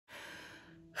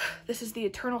This is the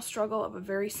eternal struggle of a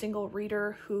very single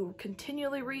reader who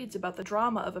continually reads about the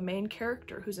drama of a main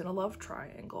character who's in a love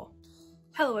triangle.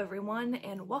 Hello everyone,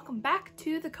 and welcome back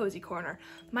to the Cozy Corner.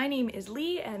 My name is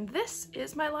Leigh, and this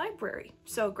is my library.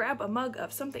 So grab a mug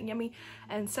of something yummy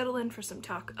and settle in for some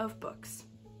talk of books.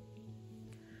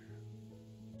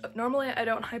 Normally I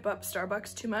don't hype up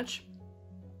Starbucks too much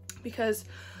because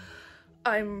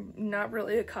I'm not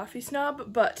really a coffee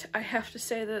snob, but I have to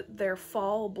say that their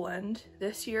fall blend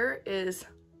this year is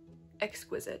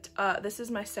exquisite. This is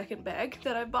my second bag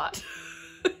that I bought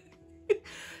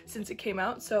since it came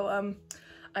out, so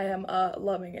I am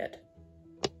loving it.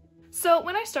 So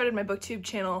when I started my booktube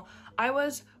channel, I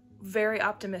was very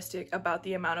optimistic about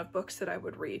the amount of books that I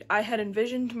would read. I had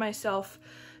envisioned myself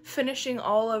finishing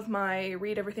all of my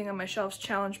Read Everything on My Shelves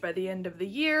challenge by the end of the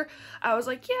year. I was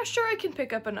like, yeah, sure, I can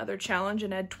pick up another challenge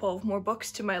and add 12 more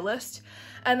books to my list.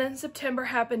 And then September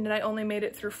happened and I only made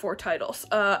it through 4 titles.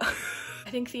 I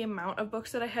think the amount of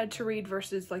books that I had to read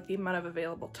versus like the amount of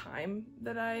available time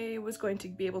that I was going to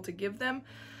be able to give them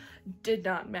did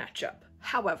not match up.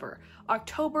 However,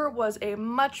 October was a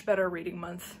much better reading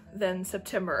month than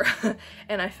September,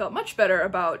 and I felt much better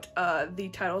about the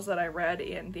titles that I read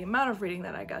and the amount of reading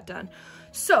that I got done.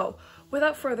 So,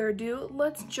 without further ado,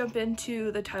 let's jump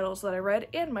into the titles that I read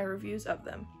and my reviews of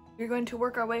them. We're going to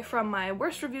work our way from my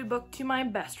worst reviewed book to my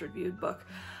best reviewed book.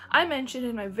 I mentioned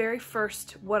in my very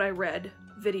first What I Read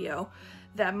video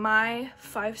that my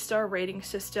 5-star rating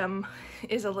system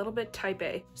is a little bit type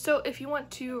A. So if you want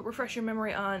to refresh your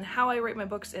memory on how I rate my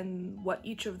books and what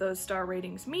each of those star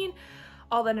ratings mean,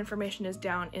 all that information is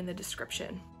down in the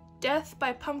description. Death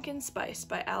by Pumpkin Spice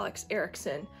by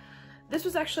Erickson. This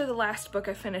was actually the last book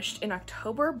I finished in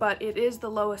October, but it is the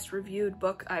lowest reviewed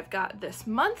book I've got this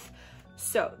month.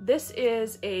 So this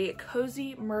is a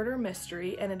cozy murder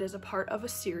mystery, and it is a part of a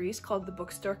series called the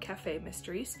Bookstore Cafe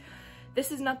Mysteries.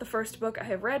 This is not the first book I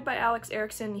have read by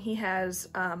Erickson. He has,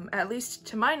 at least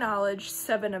to my knowledge,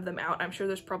 7 of them out. I'm sure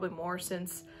there's probably more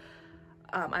since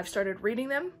I've started reading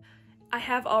them. I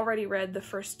have already read the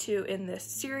first 2 in this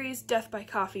series, Death by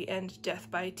Coffee and Death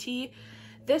by Tea.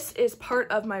 This is part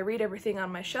of my Read Everything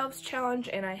on My Shelves challenge,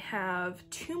 and I have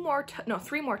 3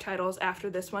 more titles after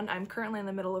this one. I'm currently in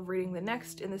the middle of reading the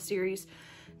next in the series,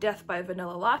 Death by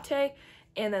Vanilla Latte.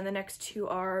 And then the next 2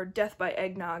 are Death by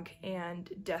Eggnog and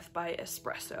Death by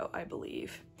Espresso, I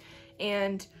believe.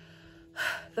 And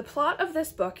the plot of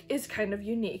this book is kind of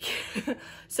unique.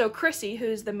 So Chrissy,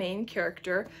 who's the main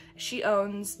character, she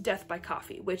owns Death by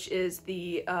Coffee, which is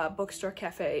the bookstore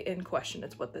cafe in question.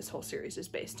 It's what this whole series is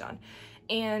based on.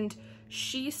 And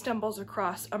she stumbles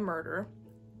across a murder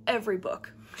every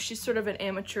book. She's sort of an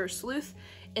amateur sleuth.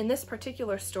 In this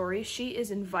particular story, she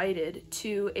is invited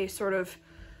to a sort of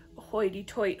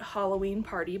hoity-toity Halloween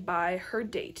party by her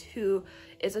date, who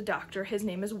is a doctor. His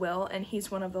name is Will, and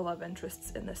he's one of the love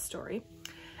interests in this story.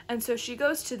 And so she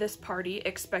goes to this party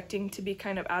expecting to be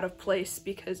kind of out of place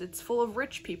because it's full of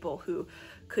rich people who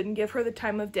couldn't give her the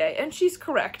time of day, and she's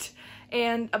correct.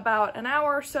 And about an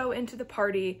hour or so into the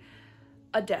party,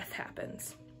 a death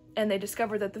happens. And they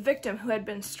discover that the victim, who had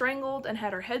been strangled and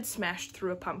had her head smashed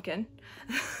through a pumpkin,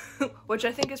 which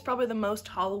I think is probably the most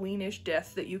Halloween-ish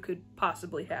death that you could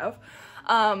possibly have,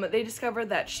 they discovered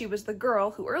that she was the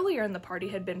girl who earlier in the party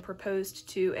had been proposed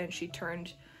to, and she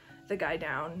turned the guy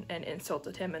down and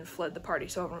insulted him and fled the party.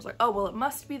 So everyone was like, oh, well, it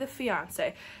must be the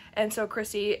fiance. And so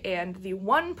Chrissy and the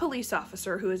one police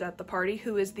officer who is at the party,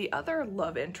 who is the other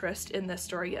love interest in this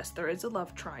story, yes, there is a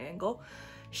love triangle,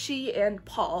 she and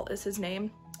Paul is his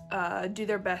name, do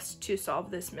their best to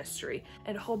solve this mystery.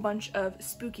 And a whole bunch of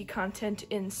spooky content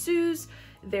ensues.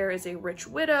 There is a rich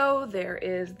widow, there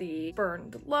is the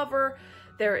burned lover,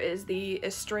 there is the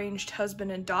estranged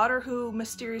husband and daughter who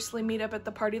mysteriously meet up at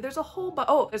the party. There's a whole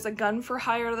there's a gun for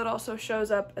hire that also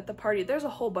shows up at the party. There's a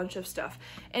whole bunch of stuff.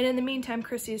 And in the meantime,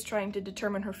 Chrissy is trying to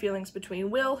determine her feelings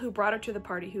between Will, who brought her to the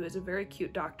party, who is a very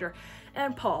cute doctor,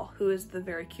 and Paul, who is the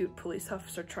very cute police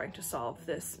officer trying to solve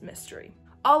this mystery.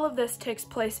 All of this takes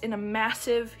place in a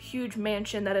massive, huge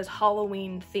mansion that is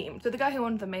Halloween themed. So the guy who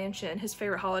owned the mansion, his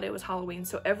favorite holiday was Halloween,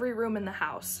 so every room in the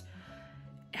house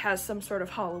has some sort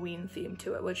of Halloween theme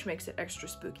to it, which makes it extra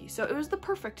spooky. So it was the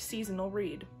perfect seasonal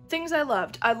read. Things I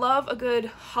loved. I love a good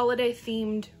holiday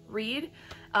themed read,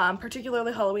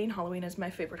 particularly Halloween. Halloween is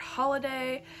my favorite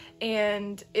holiday,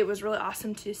 and it was really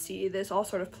awesome to see this all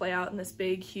sort of play out in this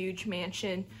big, huge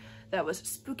mansion that was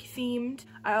spooky themed.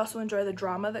 I also enjoy the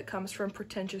drama that comes from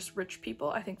pretentious rich people.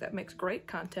 I think that makes great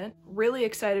content. Really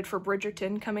excited for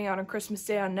Bridgerton coming out on Christmas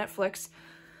Day on Netflix.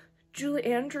 Julie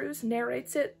Andrews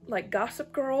narrates it like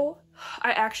Gossip Girl.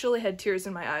 I actually had tears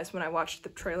in my eyes when I watched the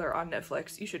trailer on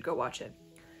Netflix. You should go watch it.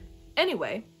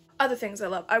 Anyway, other things I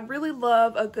love. I really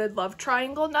love a good love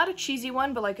triangle, not a cheesy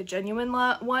one, but like a genuine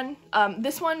one.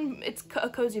 This one, it's a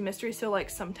cozy mystery, so like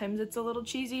sometimes it's a little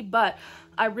cheesy, but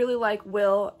I really like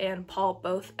Will and Paul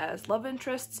both as love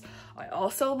interests. I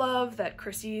also love that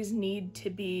Chrissy's need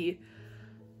to be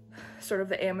sort of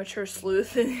the amateur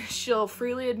sleuth, and she'll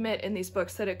freely admit in these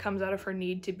books that it comes out of her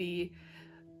need to be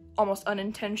almost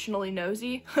unintentionally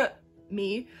nosy.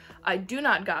 Me. I do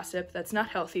not gossip, that's not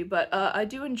healthy, but I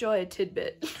do enjoy a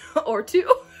tidbit or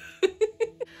two.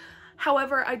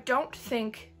 However, I don't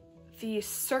think the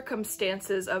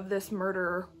circumstances of this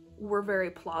murder were very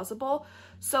plausible.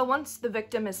 So once the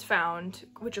victim is found,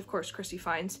 which of course Chrissy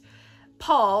finds,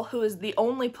 Paul, who is the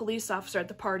only police officer at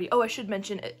the party, oh, I should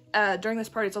mention, during this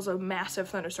party it's also a massive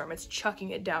thunderstorm, it's chucking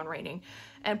it down raining,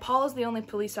 and Paul is the only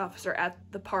police officer at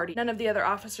the party. None of the other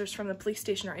officers from the police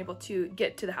station are able to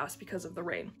get to the house because of the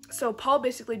rain. So Paul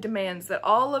basically demands that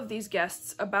all of these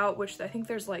guests, about which I think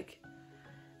there's like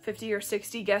 50 or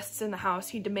 60 guests in the house,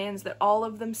 he demands that all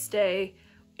of them stay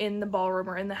in the ballroom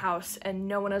or in the house, and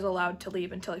no one is allowed to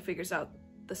leave until he figures out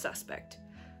the suspect.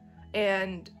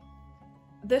 And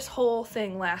this whole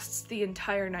thing lasts the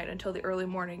entire night until the early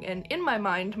morning, and in my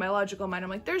mind, my logical mind, I'm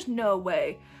like, there's no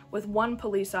way with one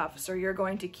police officer you're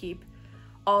going to keep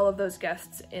all of those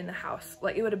guests in the house.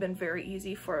 Like, it would have been very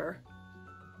easy for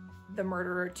the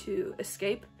murderer to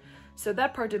escape, so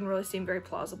that part didn't really seem very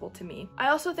plausible to me. I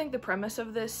also think the premise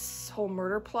of this whole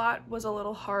murder plot was a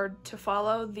little hard to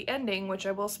follow. The ending, which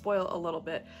I will spoil a little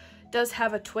bit, does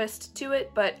have a twist to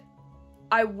it, but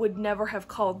I would never have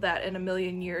called that in a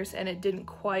million years, and it didn't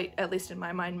quite, at least in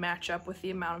my mind, match up with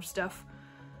the amount of stuff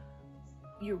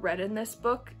you read in this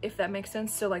book, if that makes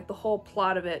sense. So like the whole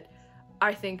plot of it,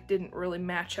 I think didn't really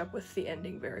match up with the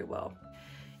ending very well.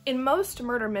 In most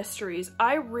murder mysteries,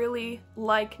 I really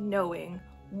like knowing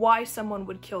why someone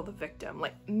would kill the victim.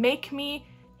 Like, make me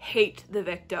hate the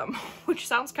victim, which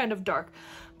sounds kind of dark,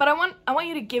 but I want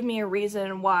you to give me a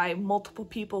reason why multiple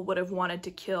people would have wanted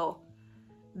to kill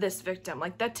this victim.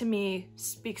 Like, that to me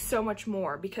speaks so much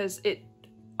more, because it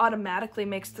automatically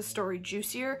makes the story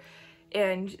juicier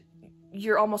and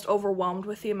you're almost overwhelmed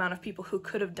with the amount of people who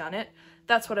could have done it.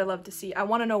 That's what I love to see. I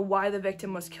want to know why the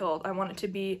victim was killed. I want it to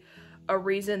be a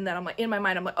reason that I'm like, in my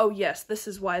mind, I'm like, oh yes, this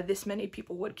is why this many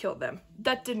people would kill them.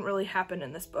 That didn't really happen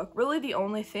in this book. Really, the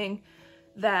only thing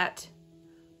that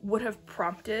would have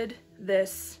prompted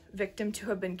this victim to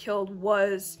have been killed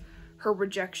was her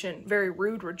rejection, very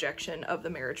rude rejection of the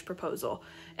marriage proposal.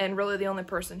 And really the only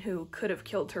person who could have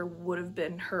killed her would have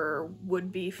been her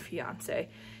would-be fiance.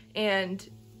 And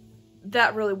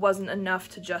that really wasn't enough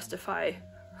to justify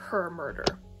her murder.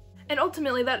 And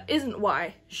ultimately that isn't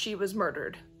why she was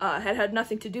murdered. It had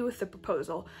nothing to do with the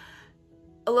proposal.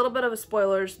 A little bit of a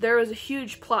spoilers, there was a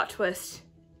huge plot twist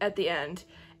at the end,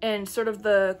 and sort of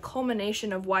the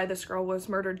culmination of why this girl was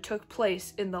murdered took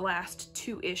place in the last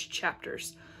 2-ish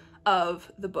chapters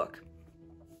of the book.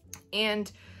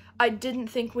 And I didn't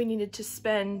think we needed to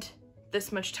spend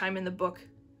this much time in the book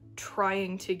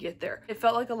trying to get there. It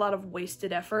felt like a lot of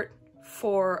wasted effort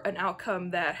for an outcome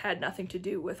that had nothing to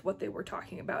do with what they were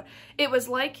talking about. It was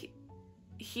like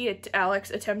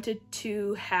Alex attempted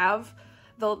to have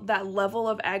that level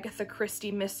of Agatha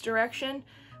Christie misdirection,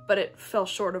 but it fell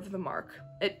short of the mark.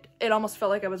 It almost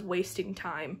felt like I was wasting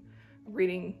time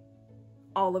reading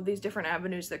all of these different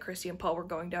avenues that Christy and Paul were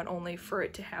going down, only for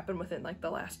it to happen within like the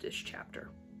last-ish chapter.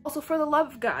 Also, for the love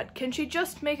of God, can she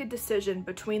just make a decision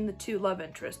between the two love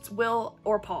interests, Will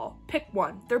or Paul? Pick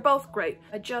one. They're both great.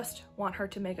 I just want her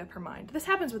to make up her mind. This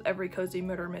happens with every cozy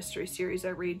murder mystery series I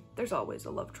read. There's always a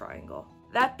love triangle.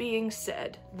 That being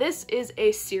said, this is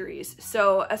a series.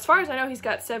 So as far as I know, he's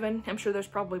got 7. I'm sure there's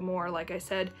probably more, like I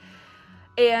said.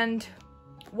 And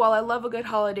while I love a good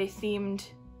holiday themed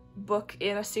book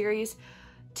in a series,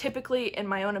 typically, in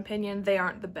my own opinion, they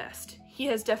aren't the best. He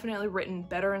has definitely written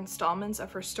better installments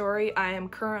of her story. I am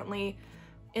currently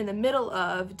in the middle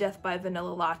of Death by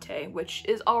Vanilla Latte, which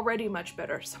is already much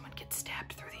better. Someone gets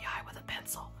stabbed through the eye with a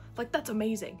pencil. Like, that's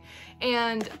amazing.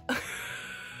 And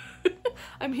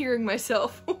I'm hearing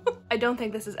myself. I don't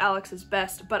think this is Alex's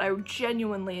best, but I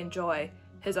genuinely enjoy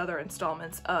his other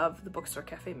installments of the Bookstore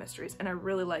Cafe Mysteries, and I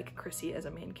really like Chrissy as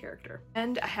a main character.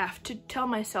 And I have to tell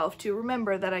myself to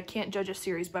remember that I can't judge a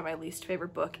series by my least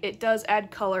favorite book. It does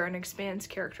add color and expands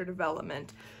character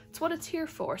development. It's what it's here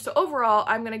for. So overall,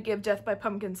 I'm gonna give Death by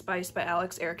Pumpkin Spice by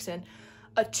Alex Erickson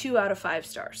a 2 out of 5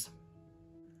 stars.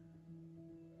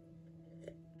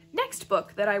 Next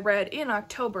book that I read in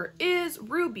October is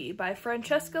Ruby by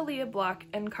Francesca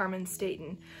and Carmen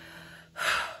Staton.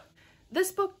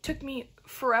 This book took me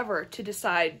forever to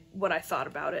decide what I thought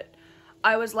about it.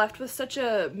 I was left with such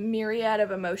a myriad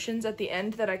of emotions at the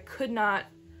end that I could not...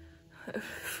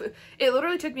 It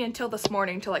literally took me until this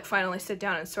morning to like finally sit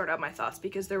down and sort out my thoughts,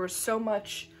 because there was so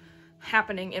much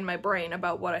happening in my brain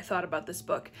about what I thought about this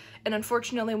book. And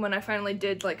unfortunately, when I finally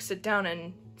did like sit down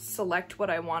and select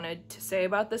what I wanted to say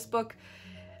about this book,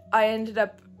 I ended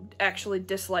up actually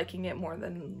disliking it more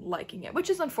than liking it,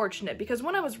 which is unfortunate, because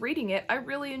when I was reading it, I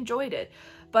really enjoyed it.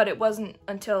 But it wasn't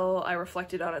until I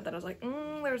reflected on it that I was like,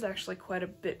 there's actually quite a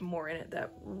bit more in it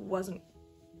that wasn't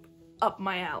up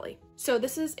my alley. So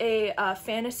this is a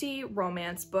fantasy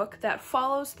romance book that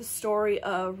follows the story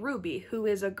of Ruby, who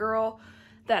is a girl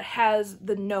that has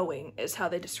the knowing, is how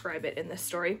they describe it in this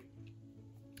story,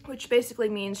 which basically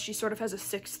means she sort of has a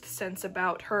sixth sense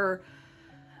about her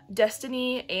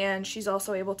destiny, and she's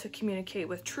also able to communicate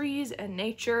with trees and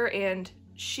nature, and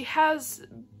she has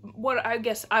what I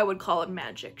guess I would call it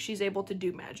magic. She's able to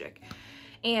do magic.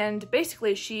 And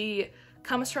basically she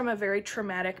comes from a very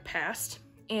traumatic past,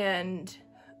 and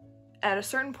at a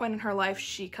certain point in her life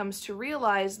she comes to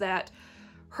realize that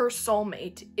her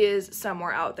soulmate is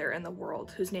somewhere out there in the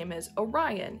world, whose name is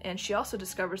Orion, and she also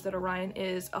discovers that Orion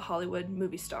is a Hollywood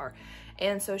movie star.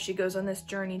 And so she goes on this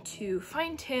journey to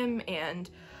find him and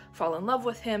fall in love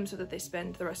with him so that they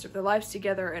spend the rest of their lives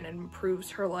together, and it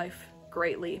improves her life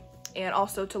greatly, and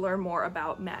also to learn more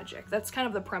about magic. That's kind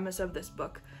of the premise of this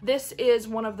book. This is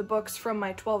one of the books from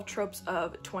my 12 Tropes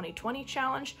of 2020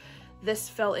 challenge. This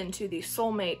fell into the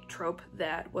soulmate trope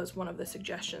that was one of the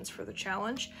suggestions for the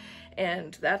challenge,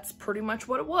 and that's pretty much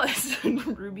what it was.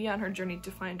 Ruby on her journey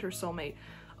to find her soulmate,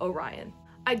 Orion.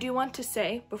 I do want to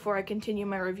say, before I continue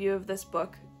my review of this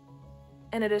book,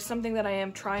 and it is something that I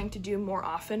am trying to do more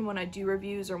often when I do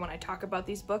reviews or when I talk about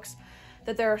these books,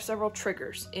 that there are several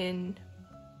triggers in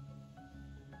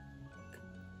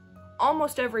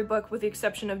almost every book, with the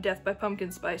exception of Death by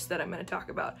Pumpkin Spice, that I'm going to talk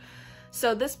about.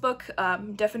 So this book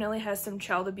definitely has some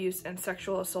child abuse and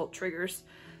sexual assault triggers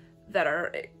that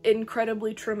are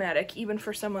incredibly traumatic, even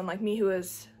for someone like me who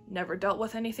has never dealt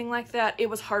with anything like that. It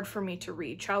was hard for me to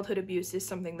read. Childhood abuse is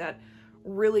something that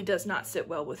really does not sit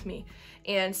well with me,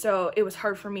 and so it was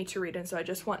hard for me to read, and so I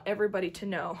just want everybody to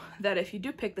know that if you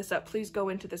do pick this up, please go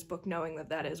into this book knowing that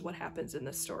that is what happens in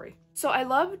this story. So I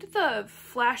loved the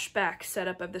flashback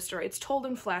setup of the story. It's told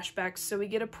in flashbacks, so we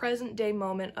get a present day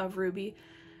moment of Ruby,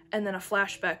 and then a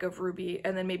flashback of Ruby,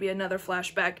 and then maybe another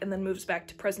flashback, and then moves back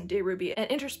to present day Ruby.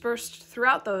 And interspersed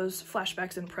throughout those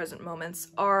flashbacks and present moments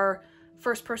are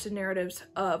first-person narratives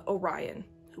of Orion,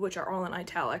 which are all in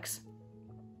italics.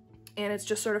 And it's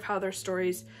just sort of how their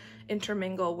stories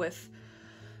intermingle with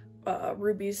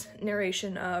Ruby's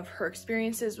narration of her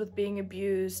experiences with being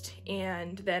abused,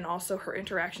 and then also her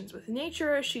interactions with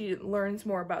nature as she learns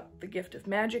more about the gift of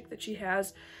magic that she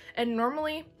has. And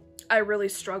normally I really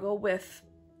struggle with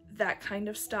that kind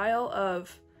of style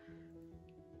of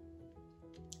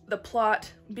the plot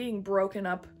being broken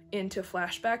up into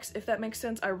flashbacks, if that makes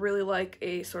sense. I really like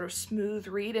a sort of smooth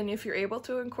read, and if you're able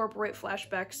to incorporate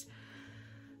flashbacks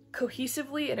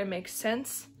cohesively and it makes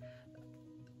sense,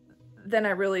 then I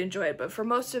really enjoy it. But for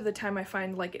most of the time I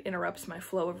find like it interrupts my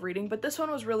flow of reading. But this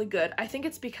one was really good. I think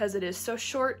it's because it is so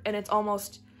short and it's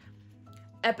almost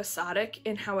episodic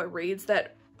in how it reads,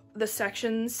 that the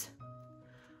sections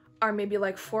are maybe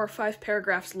like 4 or 5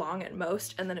 paragraphs long at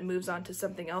most, and then it moves on to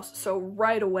something else. So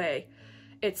right away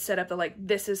it's set up that like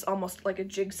this is almost like a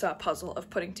jigsaw puzzle of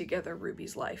putting together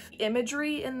Ruby's life.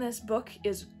 Imagery in this book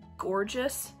is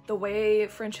gorgeous. The way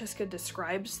Francesca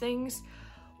describes things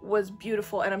was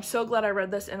beautiful, and I'm so glad I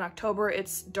read this in October.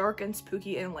 It's dark and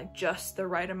spooky and like just the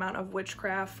right amount of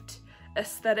witchcraft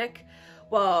aesthetic,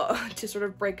 well, to sort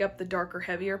of break up the darker,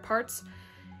 heavier parts.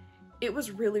 It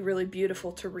was really, really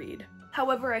beautiful to read.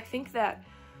 However, I think that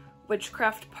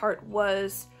witchcraft part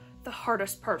was the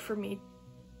hardest part for me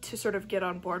to sort of get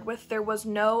on board with. There was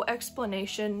no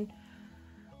explanation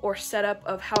or setup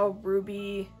of how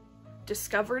Ruby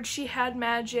discovered she had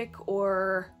magic,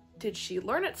 or did she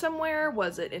learn it somewhere?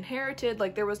 Was it inherited?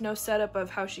 Like, there was no setup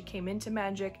of how she came into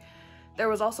magic. There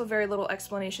was also very little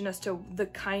explanation as to the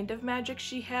kind of magic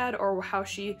she had or how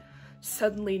she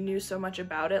suddenly knew so much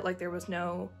about it. Like, there was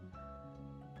no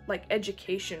like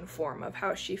education form of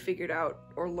how she figured out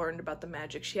or learned about the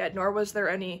magic she had, nor was there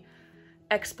any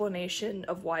explanation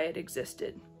of why it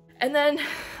existed. And then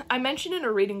I mentioned in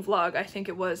a reading vlog, I think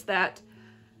it was, that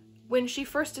when she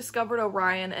first discovered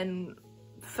Orion and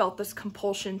felt this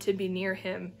compulsion to be near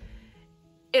him,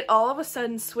 it all of a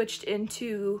sudden switched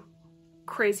into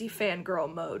crazy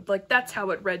fangirl mode. Like, that's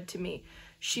how it read to me.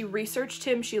 She researched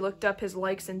him, she looked up his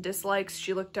likes and dislikes,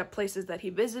 she looked up places that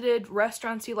he visited,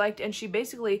 restaurants he liked, and she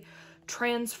basically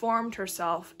transformed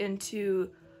herself into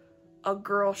a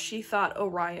girl she thought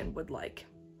Orion would like.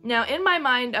 Now, in my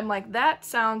mind, I'm like, that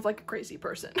sounds like a crazy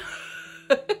person.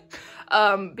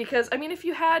 Because, I mean, if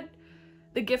you had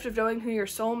the gift of knowing who your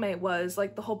soulmate was,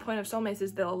 like, the whole point of soulmates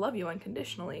is they'll love you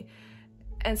unconditionally.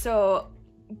 And so,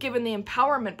 given the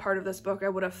empowerment part of this book, I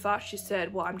would have thought she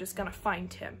said, well, I'm just gonna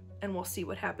find him and we'll see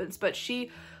what happens. But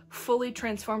she fully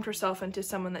transformed herself into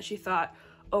someone that she thought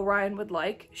Orion would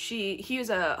like. He was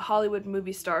a Hollywood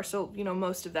movie star, so, you know,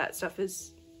 most of that stuff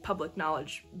is public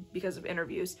knowledge because of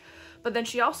interviews. But then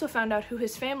she also found out who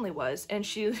his family was, and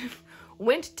she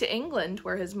went to England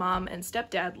where his mom and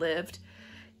stepdad lived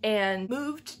and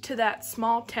moved to that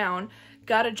small town,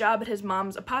 got a job at his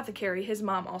mom's apothecary. His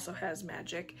mom also has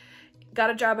magic. Got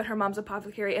a job at her mom's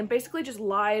apothecary and basically just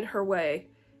lied her way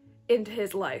into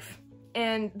his life.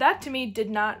 And that to me did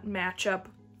not match up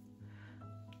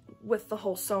with the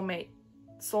whole soulmate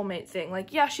thing.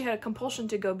 Like, yeah, she had a compulsion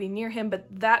to go be near him, but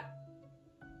that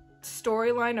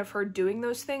storyline of her doing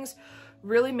those things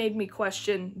really made me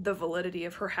question the validity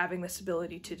of her having this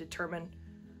ability to determine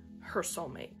her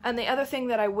soulmate. And the other thing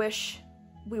that I wish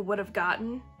we would have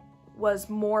gotten was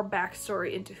more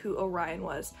backstory into who Orion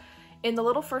was. In the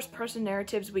little first-person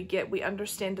narratives we get, we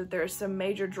understand that there's some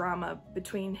major drama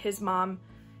between his mom,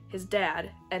 his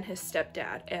dad, and his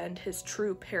stepdad, and his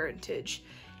true parentage.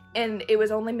 And it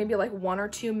was only maybe like 1 or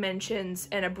 2 mentions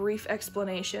and a brief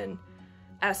explanation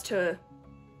as to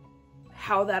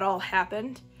how that all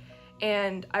happened.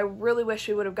 And I really wish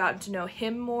we would have gotten to know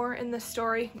him more in this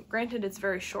story. Granted, it's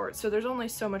very short, so there's only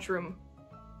so much room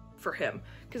for him,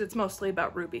 because it's mostly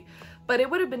about Ruby. But it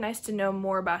would have been nice to know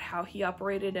more about how he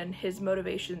operated and his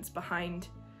motivations behind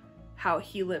how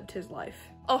he lived his life.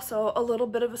 Also, a little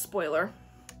bit of a spoiler,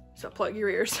 so plug your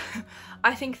ears.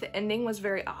 I think the ending was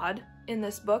very odd in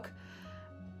this book.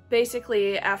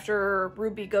 Basically, after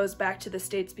Ruby goes back to the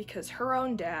States because her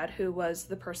own dad, who was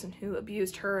the person who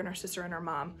abused her and her sister and her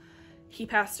mom, he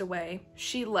passed away.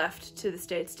 She left to the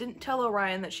States, didn't tell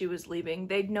Orion that she was leaving.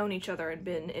 They'd known each other and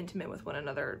been intimate with one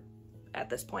another at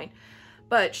this point.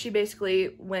 But she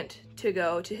basically went to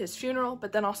go to his funeral,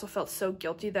 but then also felt so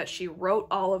guilty that she wrote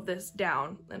all of this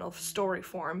down in a story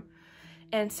form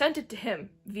and sent it to him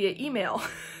via email.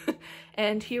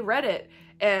 And he read it,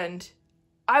 and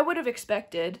I would have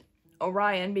expected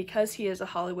Orion, because he is a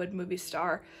Hollywood movie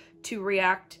star, to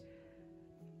react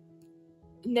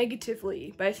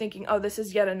negatively by thinking, oh, this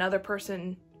is yet another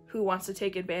person who wants to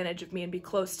take advantage of me and be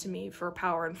close to me for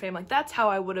power and fame. Like, that's how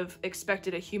I would have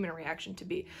expected a human reaction to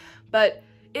be. But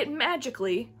it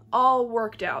magically all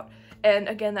worked out. And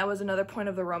again, that was another point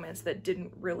of the romance that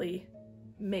didn't really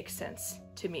make sense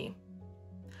to me.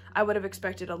 I would have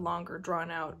expected a longer,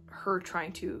 drawn-out her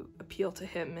trying to appeal to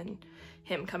him and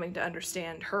him coming to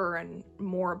understand her and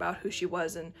more about who she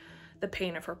was and the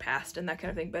pain of her past and that kind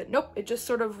of thing. But nope, it just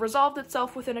sort of resolved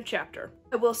itself within a chapter.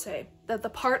 I will say that the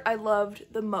part I loved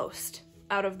the most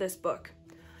out of this book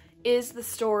is the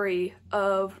story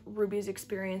of Ruby's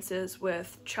experiences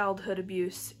with childhood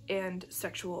abuse and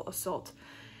sexual assault.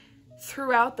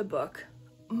 Throughout the book,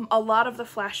 a lot of the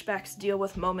flashbacks deal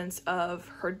with moments of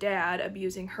her dad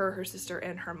abusing her, her sister,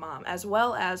 and her mom, as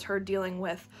well as her dealing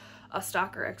with a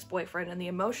stalker ex-boyfriend and the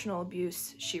emotional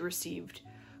abuse she received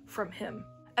from him.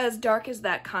 As dark as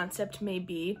that concept may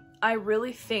be, I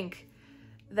really think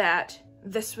that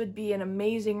this would be an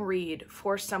amazing read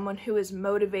for someone who is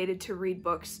motivated to read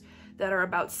books that are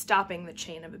about stopping the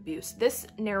chain of abuse. This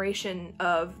narration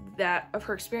of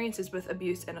her experiences with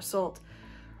abuse and assault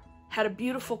had a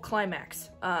beautiful climax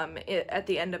at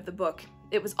the end of the book.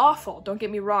 It was awful, don't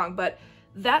get me wrong, but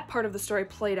that part of the story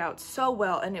played out so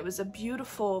well, and it was a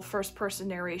beautiful first-person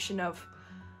narration of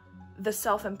the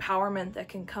self-empowerment that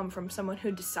can come from someone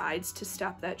who decides to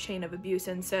stop that chain of abuse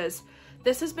and says,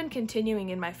 this has been continuing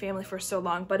in my family for so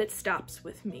long, but it stops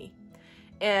with me.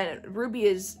 And Ruby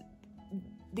is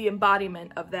the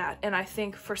embodiment of that, and I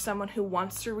think for someone who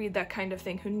wants to read that kind of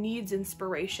thing, who needs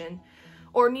inspiration,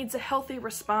 or needs a healthy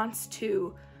response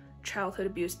to childhood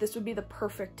abuse, this would be the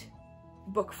perfect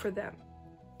book for them.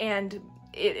 And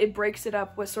it breaks it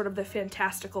up with sort of the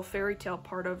fantastical fairy tale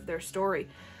part of their story.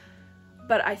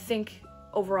 But I think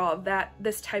overall that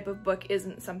this type of book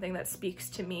isn't something that speaks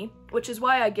to me, which is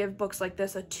why I give books like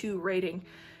this a 2 rating,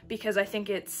 because I think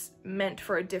it's meant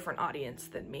for a different audience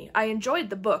than me. I enjoyed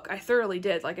the book, I thoroughly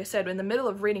did. Like I said, in the middle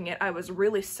of reading it, I was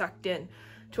really sucked in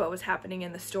to what was happening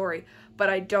in the story, but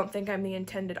I don't think I'm the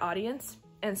intended audience,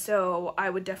 and so I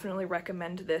would definitely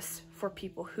recommend this for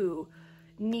people who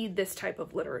need this type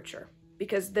of literature,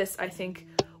 because this, I think,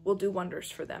 will do wonders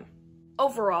for them.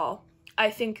 Overall, I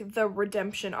think the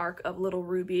redemption arc of little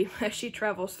Ruby as she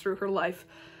travels through her life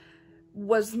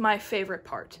was my favorite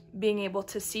part. Being able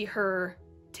to see her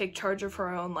take charge of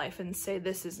her own life and say,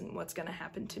 this isn't what's going to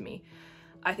happen to me.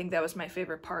 I think that was my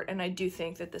favorite part, and I do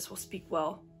think that this will speak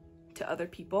well to other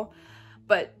people.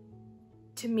 But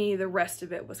to me, the rest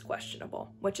of it was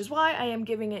questionable, which is why I am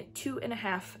giving it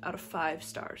 2.5 out of 5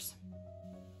 stars.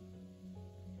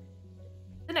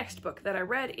 The next book that I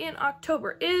read in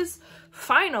October is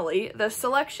finally The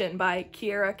Selection by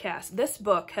Kiera Cass. This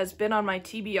book has been on my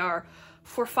TBR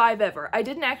for 5 ever. I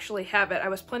didn't actually have it. I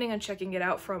was planning on checking it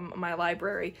out from my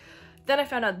library. Then I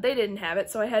found out they didn't have it,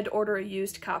 so I had to order a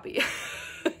used copy.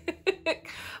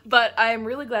 But I am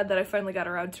really glad that I finally got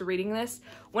around to reading this.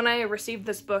 When I received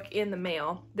this book in the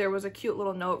mail, there was a cute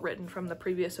little note written from the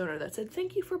previous owner that said,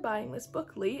 "Thank you for buying this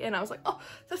book, Leigh." And I was like, oh,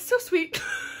 that's so sweet.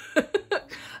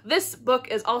 This book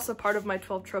is also part of my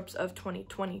 12 Tropes of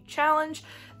 2020 challenge.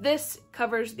 This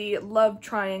covers the love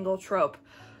triangle trope.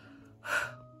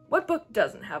 What book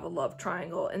doesn't have a love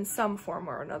triangle in some form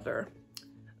or another?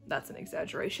 That's an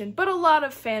exaggeration, but a lot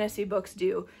of fantasy books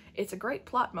do. It's a great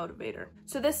plot motivator.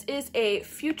 So this is a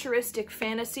futuristic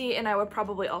fantasy, and I would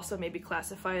probably also maybe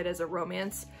classify it as a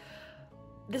romance.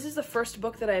 This is the first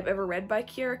book that I've ever read by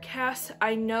Kiera Cass.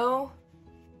 I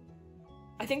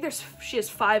think she has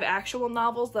 5 actual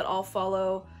novels that all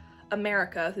follow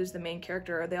America, who's the main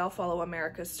character. They all follow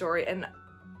America's story, and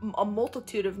a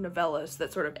multitude of novellas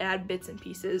that sort of add bits and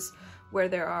pieces where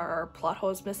there are plot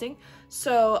holes missing.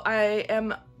 So I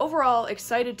am overall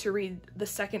excited to read the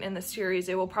second in the series.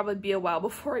 It will probably be a while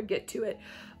before I get to it,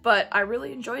 but I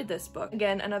really enjoyed this book.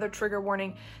 Again, another trigger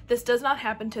warning. This does not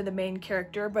happen to the main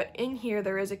character, but in here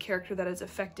there is a character that is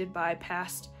affected by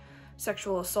past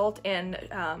sexual assault and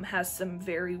has some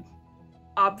very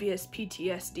obvious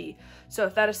PTSD. So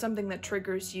if that is something that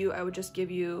triggers you, I would just give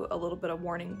you a little bit of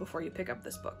warning before you pick up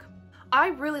this book. I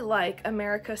really like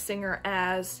America Singer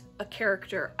as a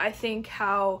character. I think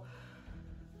how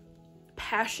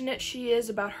passionate she is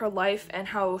about her life and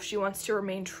how she wants to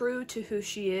remain true to who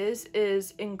she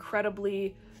is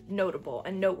incredibly notable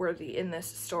and noteworthy in this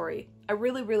story. I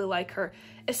really, really like her,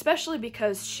 especially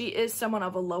because she is someone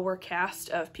of a lower caste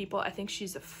of people. I think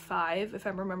she's a 5, if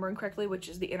I'm remembering correctly, which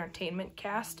is the entertainment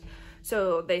caste.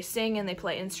 So they sing and they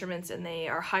play instruments and they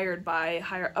are hired by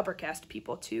higher upper caste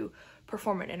people to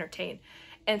perform and entertain.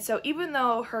 And so even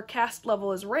though her caste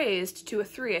level is raised to a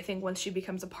 3, I think once she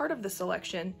becomes a part of the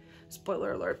selection,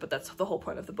 spoiler alert, but that's the whole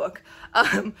point of the book,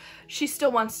 she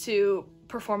still wants to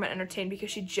perform and entertain because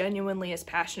she genuinely is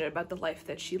passionate about the life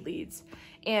that she leads.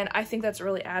 And I think that's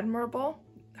really admirable.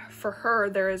 For her,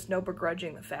 there is no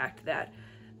begrudging the fact that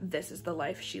this is the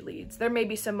life she leads. There may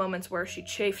be some moments where she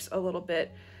chafes a little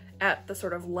bit at the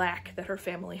sort of lack that her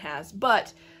family has,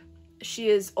 but she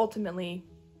is ultimately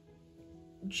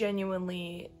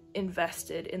genuinely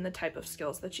invested in the type of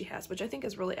skills that she has, which I think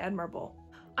is really admirable.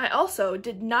 I also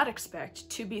did not expect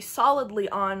to be solidly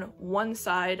on one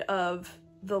side of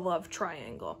the love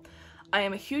triangle. I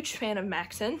am a huge fan of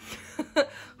Maxon,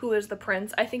 who is the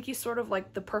prince. I think he's sort of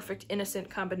like the perfect innocent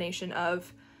combination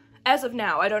of, as of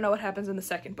now, I don't know what happens in the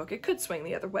second book, it could swing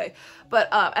the other way, but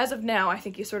as of now, I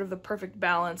think he's sort of the perfect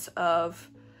balance of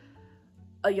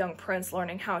a young prince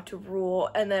learning how to rule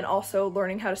and then also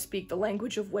learning how to speak the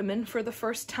language of women for the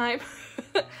first time.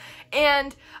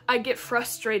 And I get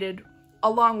frustrated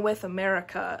along with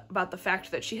America about the fact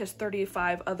that she has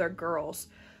 35 other girls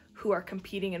who are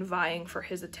competing and vying for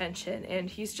his attention, and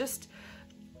he's just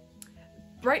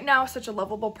right now such a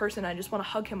lovable person. I just want to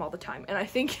hug him all the time. And I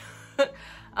think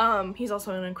he's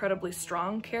also an incredibly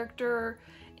strong character,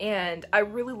 and I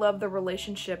really love the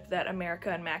relationship that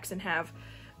America and Maxon have,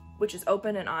 which is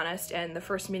open and honest. And the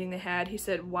first meeting they had, he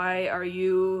said, "Why are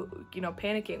you,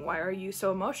 panicking? Why are you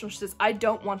so emotional?" She says, "I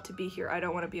don't want to be here. I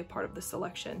don't want to be a part of the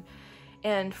selection."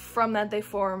 And from that, they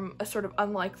form a sort of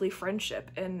unlikely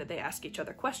friendship, and they ask each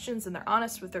other questions, and they're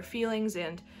honest with their feelings,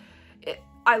 and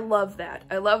I love that.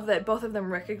 I love that both of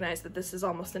them recognize that this is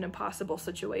almost an impossible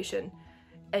situation,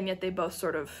 and yet they both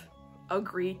sort of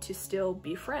agree to still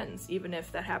be friends, even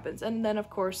if that happens. And then,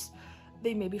 of course,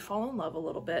 they maybe fall in love a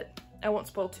little bit. I won't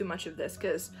spoil too much of this,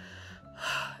 because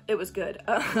it was good.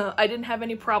 I didn't have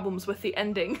any problems with the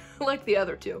ending like the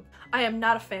other two. I am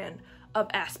not a fan of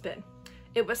Aspen.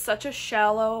 It was such a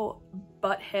shallow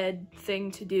butthead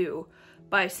thing to do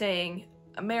by saying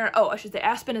I should say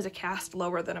Aspen is a caste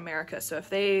lower than America, so if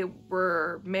they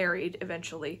were married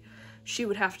eventually, she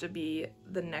would have to be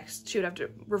she would have to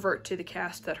revert to the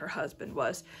caste that her husband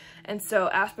was. And so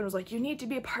Aspen was like, "You need to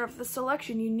be a part of the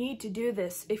selection, you need to do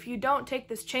this. If you don't take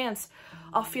this chance,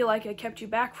 I'll feel like I kept you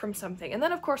back from something." And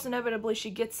then of course inevitably she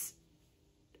gets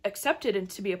accepted and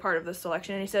to be a part of the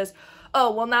selection, and he says,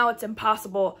 oh, well, now it's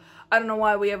impossible. I don't know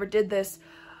why we ever did this.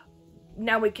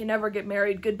 Now we can never get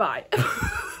married. Goodbye.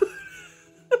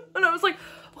 And I was like,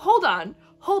 hold on.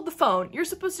 Hold the phone. You're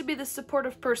supposed to be this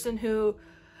supportive person who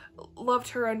loved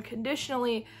her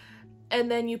unconditionally,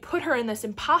 and then you put her in this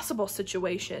impossible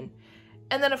situation.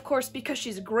 And then, of course, because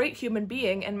she's a great human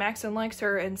being and Maxon likes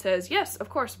her and says, yes, of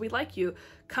course, we like you.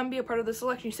 Come be a part of the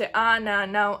selection. You say,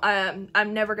 no,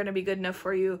 I'm never going to be good enough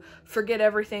for you. Forget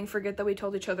everything. Forget that we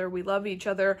told each other we love each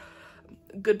other.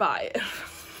 Goodbye.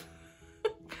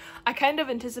 I kind of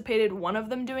anticipated one of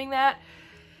them doing that.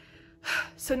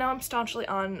 So now I'm staunchly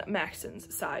on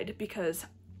Maxon's side because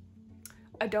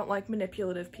I don't like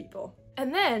manipulative people.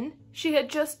 And then she had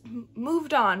just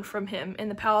moved on from him in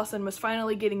the palace and was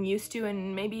finally getting used to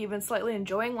and maybe even slightly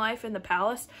enjoying life in the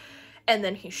palace. And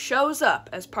then he shows up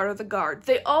as part of the guard.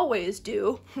 They always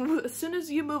do. As soon as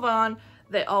you move on,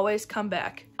 they always come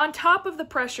back. On top of the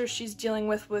pressure she's dealing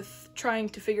with trying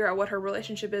to figure out what her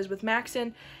relationship is with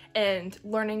Maxon and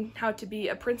learning how to be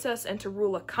a princess and to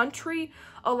rule a country,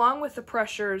 along with the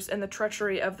pressures and the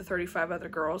treachery of the 35 other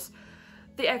girls,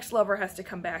 the ex-lover has to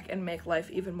come back and make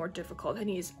life even more difficult, and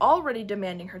he's already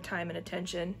demanding her time and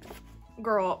attention.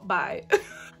 Girl, bye.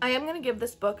 I am gonna give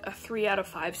this book a 3 out of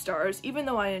 5 stars, even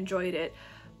though I enjoyed it,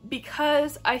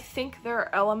 because I think there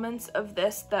are elements of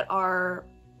this that are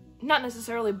not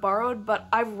necessarily borrowed, but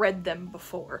I've read them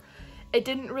before. It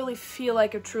didn't really feel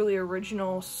like a truly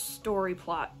original story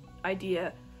plot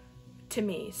idea to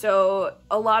me. So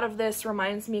a lot of this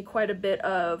reminds me quite a bit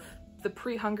of the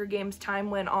pre-Hunger Games time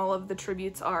when all of the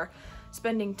tributes are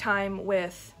spending time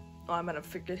with, oh, I'm gonna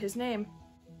forget his name.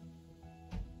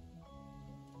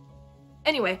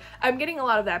 Anyway, I'm getting a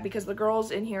lot of that because the girls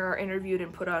in here are interviewed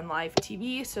and put on live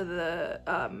TV so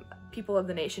the people of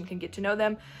the nation can get to know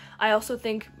them. I also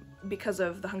think because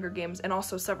of the Hunger Games and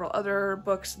also several other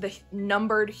books, the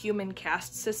numbered human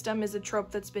caste system is a trope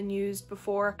that's been used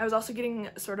before. I was also getting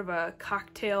sort of a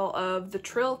cocktail of the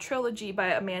Trill trilogy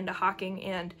by Amanda Hocking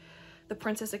and the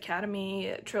Princess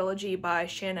Academy trilogy by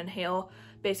Shannon Hale,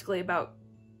 basically about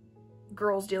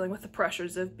girls dealing with the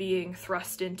pressures of being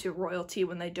thrust into royalty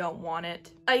when they don't want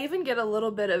it. I even get a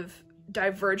little bit of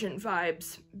Divergent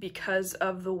vibes because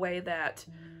of the way that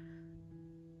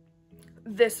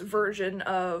this version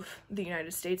of the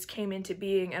United States came into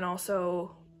being, and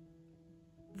also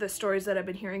the stories that I've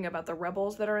been hearing about the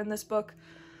rebels that are in this book,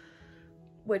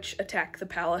 which attack the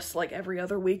palace like every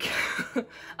other week.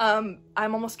 I'm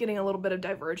almost getting a little bit of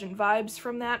Divergent vibes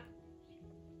from that.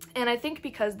 And I think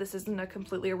because this isn't a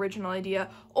completely original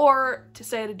idea, or to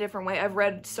say it a different way, I've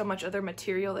read so much other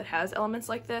material that has elements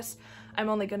like this, I'm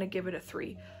only going to give it a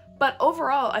 3. But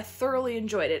overall, I thoroughly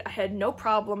enjoyed it. I had no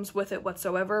problems with it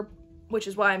whatsoever, which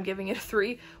is why I'm giving it a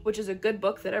 3, which is a good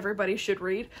book that everybody should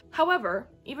read. However,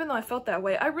 even though I felt that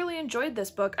way, I really enjoyed this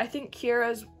book. I think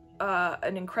Kiera's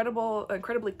an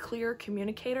incredibly clear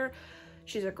communicator.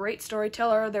 She's a great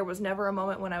storyteller. There was never a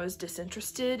moment when I was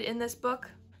disinterested in this book.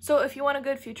 So if you want a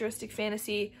good futuristic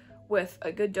fantasy with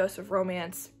a good dose of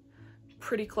romance,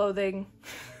 pretty clothing,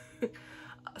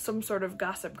 some sort of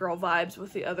Gossip Girl vibes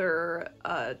with the other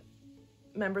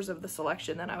members of the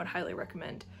selection, then I would highly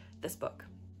recommend this book.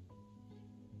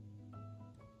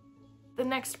 The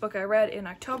next book I read in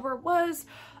October was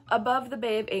Above the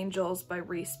Bay of Angels by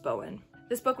Rhys Bowen.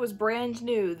 This book was brand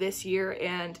new this year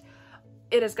and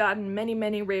it has gotten many,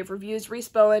 many rave reviews. Rhys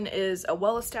Bowen is a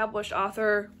well-established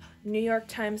author, New York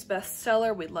Times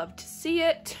bestseller. We'd love to see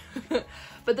it.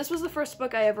 But this was the first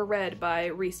book I ever read by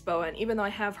Rhys Bowen, even though I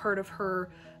have heard of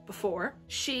her before.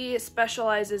 She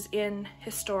specializes in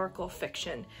historical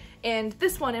fiction, and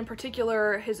this one in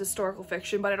particular is historical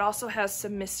fiction, but it also has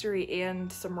some mystery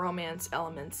and some romance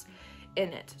elements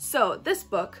in it. So this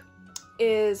book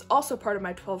is also part of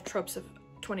my 12 Tropes of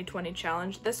 2020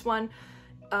 challenge. This one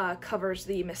covers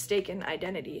the mistaken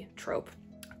identity trope.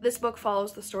 This book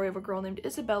follows the story of a girl named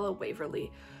Isabella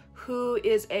Waverly, who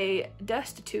is a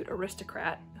destitute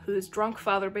aristocrat whose drunk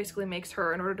father basically makes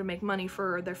her, in order to make money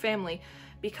for their family,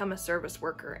 become a service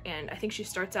worker. And I think she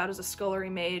starts out as a scullery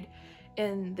maid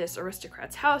in this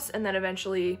aristocrat's house and then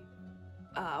eventually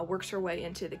works her way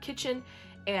into the kitchen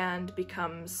and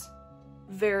becomes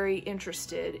very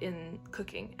interested in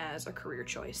cooking as a career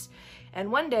choice.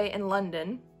 And one day in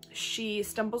London, she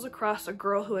stumbles across a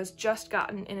girl who has just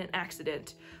gotten in an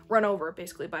accident, run over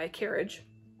basically by a carriage,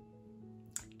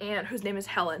 and whose name is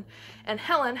Helen. And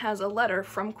Helen has a letter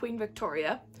from Queen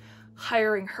Victoria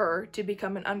hiring her to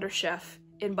become an underchef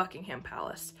in Buckingham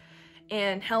Palace.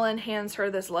 And Helen hands her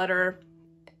this letter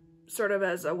sort of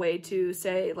as a way to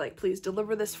say, like, please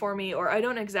deliver this for me, or I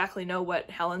don't exactly know what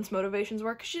Helen's motivations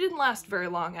were, because she didn't last very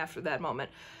long after that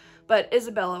moment. but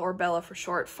Isabella, or Bella for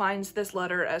short, finds this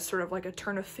letter as sort of like a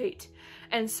turn of fate.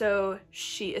 And so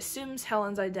she assumes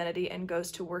Helen's identity and goes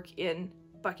to work in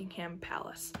Buckingham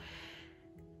Palace.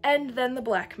 And then the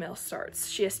blackmail starts.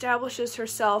 She establishes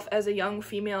herself as a young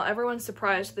female. Everyone's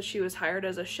surprised that she was hired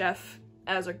as a chef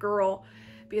as a girl,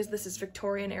 because this is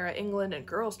Victorian era England and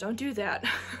girls don't do that.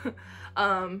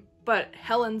 But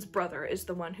Helen's brother is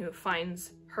the one who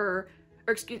finds her,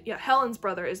 Helen's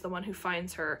brother is the one who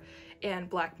finds her and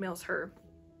blackmails her.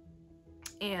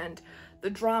 And the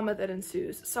drama that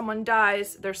ensues. Someone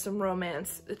dies, there's some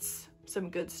romance, it's some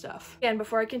good stuff. And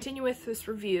before I continue with this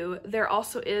review, there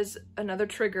also is another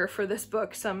trigger for this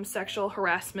book, some sexual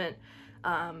harassment.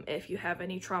 If you have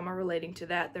any trauma relating to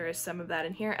that, there is some of that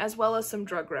in here, as well as some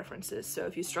drug references. So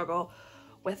if you struggle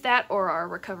with that or are a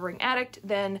recovering addict,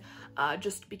 then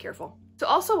just be careful. So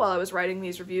also while I was writing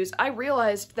these reviews, I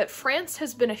realized that France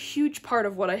has been a huge part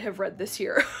of what I have read this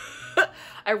year.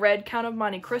 I read Count of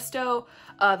Monte Cristo.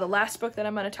 The last book that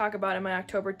I'm going to talk about in my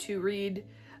October to read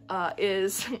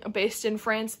is based in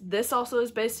France. This also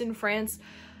is based in France.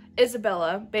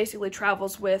 Isabella basically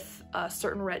travels with a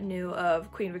certain retinue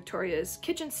of Queen Victoria's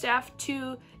kitchen staff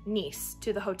to Nice,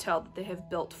 to the hotel that they have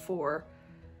built for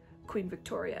Queen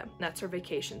Victoria. That's her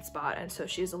vacation spot, and so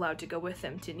she's allowed to go with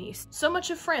them to Nice. So much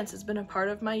of France has been a part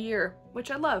of my year,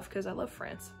 which I love because I love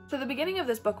France. So the beginning of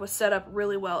this book was set up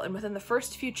really well, and within the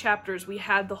first few chapters we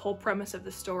had the whole premise of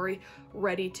the story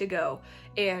ready to go.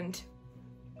 And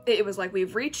it was like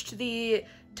we've reached the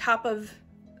top of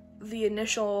the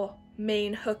initial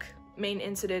main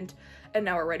incident, and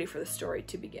now we're ready for the story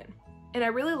to begin. And I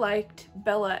really liked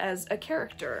Bella as a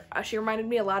character. She reminded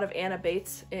me a lot of Anna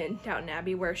Bates in Downton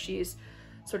Abbey, where she's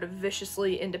sort of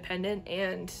viciously independent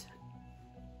and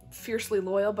fiercely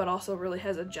loyal, but also really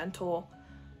has a gentle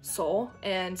soul.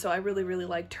 And so I really, really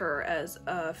liked her as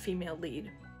a female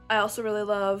lead. I also really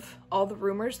love all the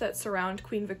rumors that surround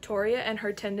Queen Victoria and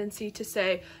her tendency to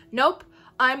say, nope,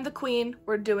 I'm the queen,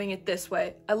 we're doing it this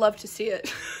way. I love to see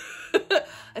it.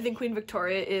 I think Queen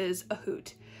Victoria is a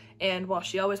hoot. And while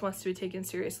she always wants to be taken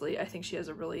seriously, I think she has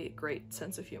a really great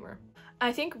sense of humor.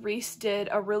 I think Reese did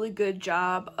a really good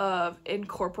job of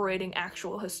incorporating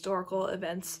actual historical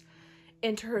events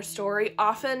into her story.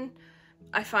 Often,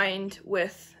 I find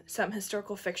with some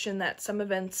historical fiction that some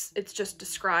events, it's just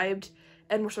described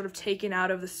and we're sort of taken out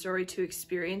of the story to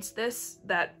experience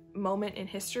that moment in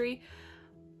history.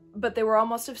 But they were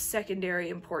almost of secondary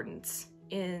importance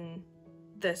in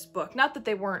this book. Not that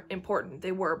they weren't important,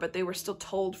 they were, but they were still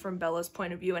told from Bella's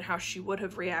point of view and how she would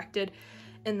have reacted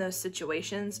in those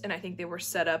situations, and I think they were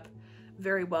set up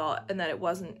very well and that it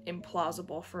wasn't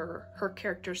implausible for her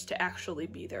characters to actually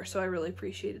be there, so I really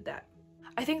appreciated that.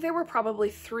 I think there were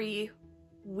probably 3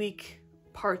 weak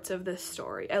parts of this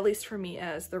story, at least for me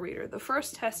as the reader. The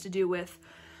first has to do with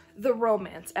the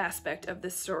romance aspect of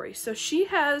this story. So she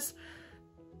has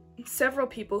several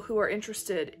people who are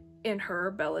interested in her,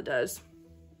 Bella does,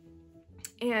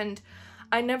 and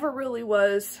I never really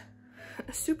was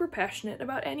super passionate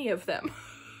about any of them.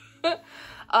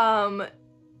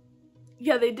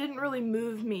 Yeah, they didn't really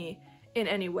move me in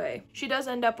any way. She does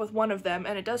end up with one of them,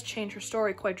 and it does change her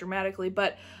story quite dramatically,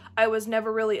 but I was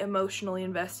never really emotionally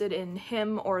invested in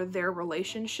him or their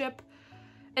relationship.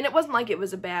 And it wasn't like it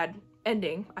was a bad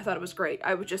ending. I thought it was great.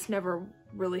 I just never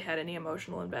really had any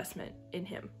emotional investment in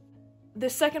him. The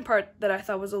second part that I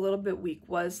thought was a little bit weak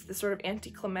was the sort of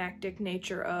anticlimactic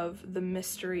nature of the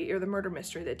mystery, or the murder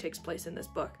mystery, that takes place in this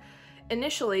book.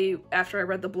 Initially, after I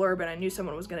read the blurb and I knew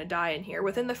someone was going to die in here,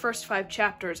 within the first 5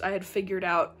 chapters I had figured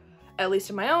out, at least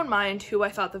in my own mind, who I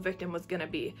thought the victim was going to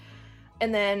be.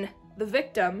 And then the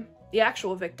victim, the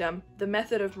actual victim, the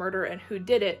method of murder, and who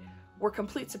did it were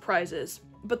complete surprises.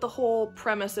 But the whole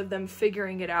premise of them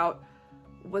figuring it out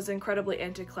was incredibly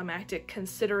anticlimactic,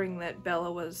 considering that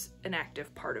Bella was an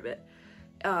active part of it.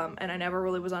 And I never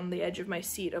really was on the edge of my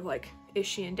seat of like, is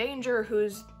she in danger?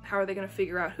 How are they going to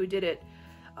figure out who did it?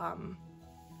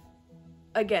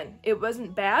 Again, it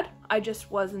wasn't bad, I just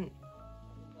wasn't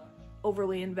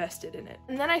overly invested in it.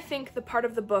 And then I think the part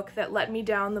of the book that let me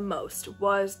down the most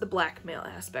was the blackmail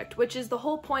aspect, which is the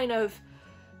whole point of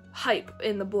hype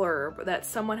in the blurb, that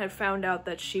someone had found out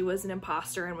that she was an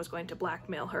imposter and was going to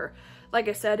blackmail her. Like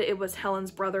I said, it was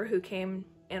Helen's brother who came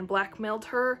and blackmailed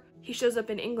her. He shows up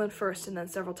in England first and then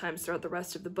several times throughout the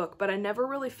rest of the book, but I never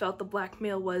really felt the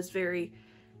blackmail was very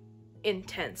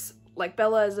intense. Like,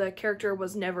 Bella as a character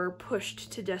was never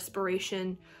pushed to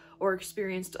desperation or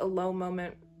experienced a low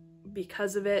moment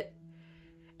because of it.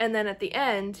 And then at the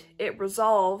end, it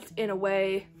resolved in a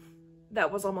way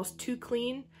that was almost too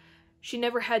clean. She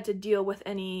never had to deal with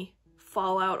any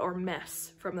fallout or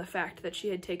mess from the fact that she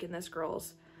had taken this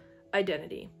girl's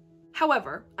identity.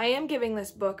 However, I am giving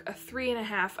this book a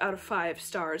 3.5 out of 5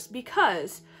 stars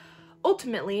because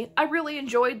ultimately I really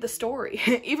enjoyed the story.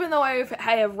 Even though I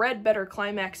have read better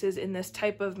climaxes in this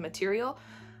type of material,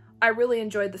 I really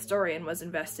enjoyed the story and was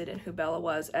invested in who Bella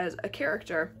was as a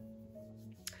character.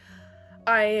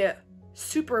 I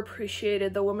super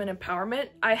appreciated the woman empowerment.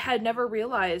 I had never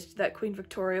realized that Queen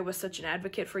Victoria was such an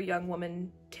advocate for young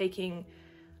women taking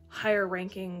higher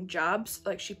ranking jobs.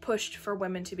 Like, she pushed for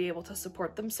women to be able to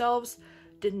support themselves.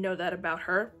 Didn't know that about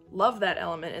her. Love that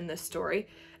element in this story.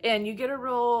 And you get a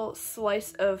real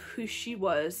slice of who she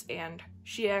was, and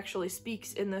she actually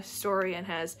speaks in this story and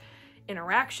has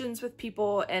interactions with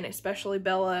people, and especially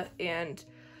Bella, and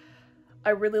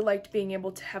I really liked being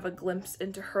able to have a glimpse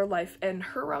into her life and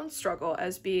her own struggle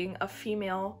as being a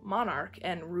female monarch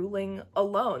and ruling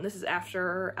alone. This is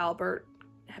after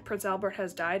Prince Albert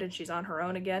has died and she's on her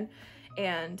own again,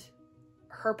 and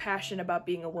her passion about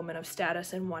being a woman of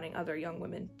status and wanting other young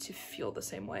women to feel the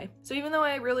same way. So even though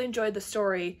I really enjoyed the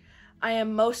story, I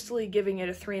am mostly giving it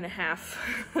a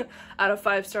 3.5 out of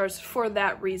 5 stars for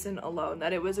that reason alone,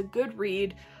 that it was a good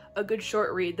read, a good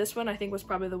short read. This one I think was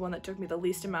probably the one that took me the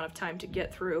least amount of time to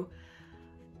get through.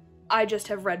 I just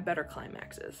have read better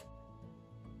climaxes.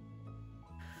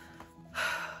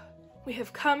 We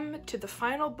have come to the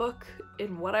final book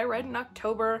in what I read in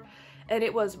October, and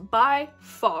it was by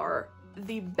far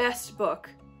the best book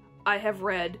I have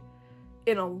read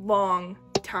in a long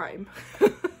time.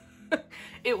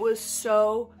 It was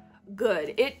so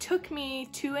good. It took me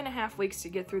 2.5 weeks to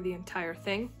get through the entire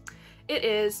thing. It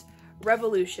is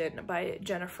Revolution by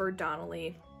Jennifer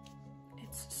Donnelly.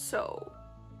 It's so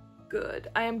good.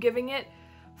 I am giving it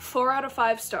 4 out of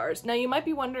 5 stars. Now you might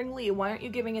be wondering, Leigh, why aren't you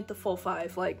giving it the full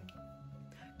 5? Like,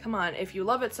 come on, if you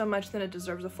love it so much, then it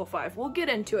deserves a full 5. We'll get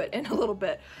into it in a little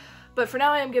bit. But for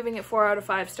now, I am giving it 4 out of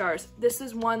 5 stars. This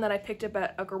is one that I picked up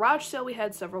at a garage sale we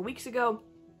had several weeks ago.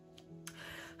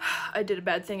 I did a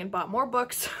bad thing and bought more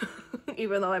books,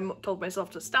 even though I told myself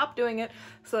to stop doing it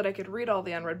so that I could read all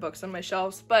the unread books on my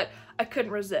shelves, but I couldn't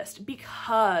resist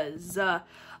because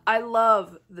I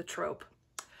love the trope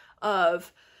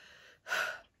of...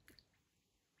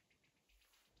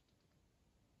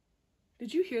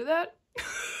 Did you hear that?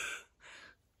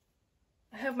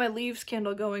 I have my leaves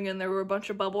candle going and there were a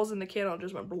bunch of bubbles and the candle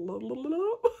just went blah, blah,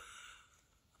 blah.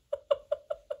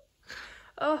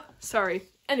 Oh, sorry.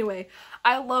 Anyway,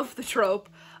 I love the trope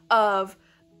of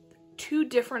 2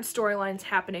 different storylines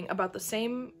happening about the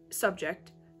same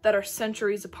subject that are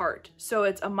centuries apart. So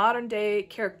it's a modern day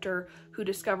character who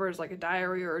discovers like a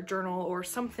diary or a journal or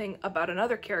something about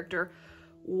another character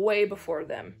way before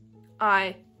them.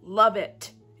 I love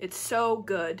it. It's so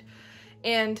good.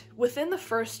 And within the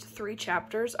first 3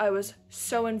 chapters, I was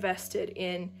so invested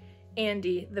in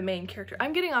Andy, the main character.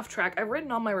 I'm getting off track. I've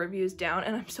written all my reviews down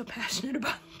and I'm so passionate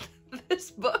about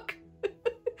this book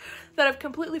that I've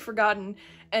completely forgotten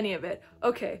any of it.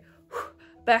 Okay,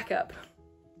 back up.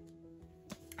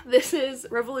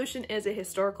 Revolution is a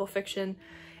historical fiction,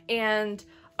 and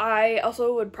I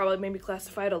also would probably maybe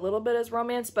classify it a little bit as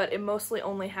romance, but it mostly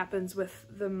only happens with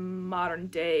the modern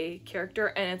day character,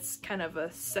 and it's kind of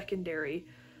a secondary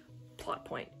plot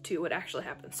point to what actually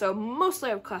happens. So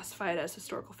mostly I would classify it as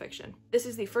historical fiction. This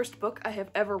is the first book I have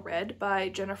ever read by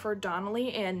Jennifer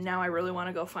Donnelly, and now I really want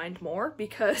to go find more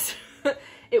because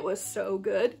it was so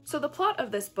good. So the plot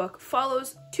of this book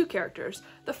follows 2 characters.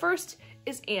 The first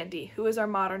is Andy, who is our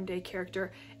modern day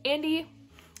character. Andy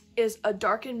is a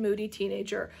dark and moody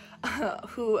teenager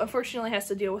who unfortunately has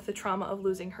to deal with the trauma of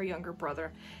losing her younger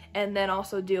brother, and then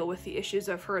also deal with the issues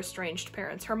of her estranged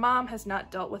parents. Her mom has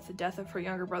not dealt with the death of her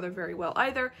younger brother very well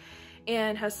either,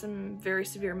 and has some very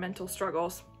severe mental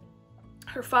struggles.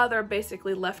 Her father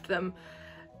basically abandoned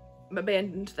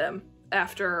them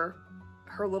after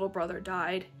her little brother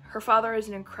died. Her father is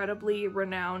an incredibly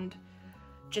renowned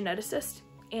geneticist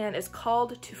and is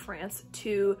called to France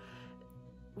to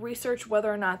research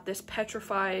whether or not this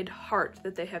petrified heart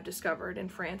that they have discovered in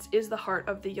France is the heart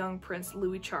of the young Prince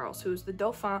Louis Charles, who's the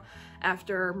Dauphin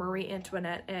after Marie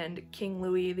Antoinette and King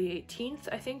Louis XVIII,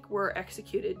 I think, were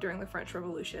executed during the French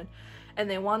Revolution. And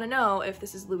they want to know if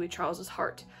this is Louis Charles's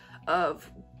heart,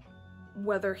 of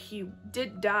whether he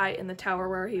did die in the tower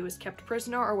where he was kept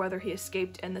prisoner or whether he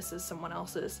escaped and this is someone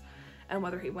else's, and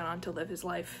whether he went on to live his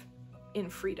life in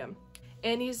freedom.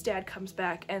 Annie's dad comes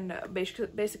back and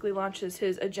basically launches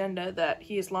his agenda that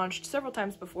he has launched several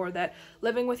times before, that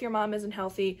living with your mom isn't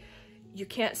healthy, you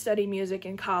can't study music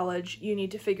in college, you need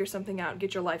to figure something out,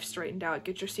 get your life straightened out,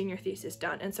 get your senior thesis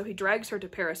done. And so he drags her to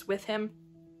Paris with him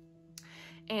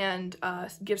and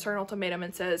gives her an ultimatum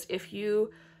and says, if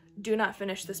you do not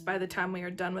finish this by the time we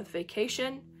are done with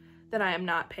vacation, then I am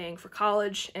not paying for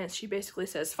college. And she basically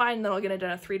says, fine, then I'll get it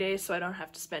done in 3 days so I don't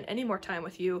have to spend any more time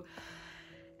with you.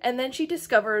 And then she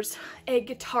discovers a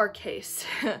guitar case.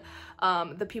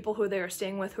 The people who they are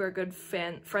staying with, who are good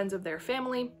friends of their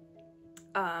family,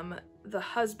 the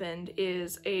husband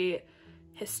is a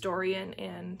historian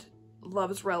and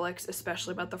loves relics,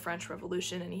 especially about the French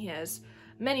Revolution, and he has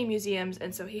many museums,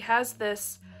 and so he has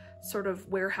this sort of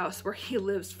warehouse where he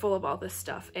lives full of all this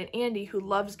stuff. And Andy, who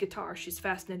loves guitar, she's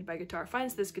fascinated by guitar,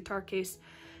 finds this guitar case,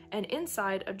 and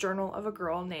inside a journal of a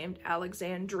girl named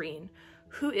Alexandrine,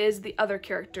 who is the other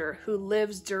character who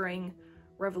lives during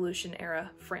Revolution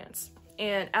era France.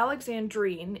 And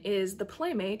Alexandrine is the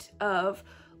playmate of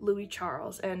Louis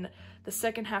Charles, and the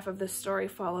second half of this story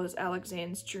follows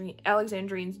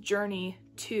Alexandrine's journey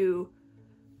to,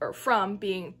 or from,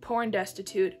 being poor and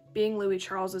destitute, being Louis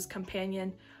Charles's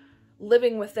companion,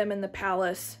 living with them in the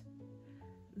palace,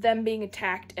 them being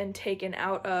attacked and taken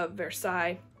out of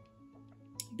Versailles,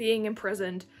 being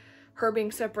imprisoned, her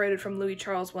being separated from Louis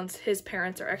Charles once his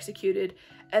parents are executed,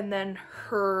 and then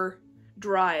her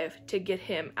drive to get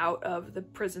him out of the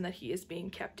prison that he is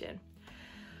being kept in.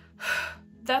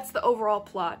 That's the overall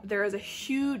plot. There is a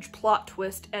huge plot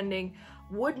twist ending.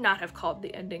 Would not have called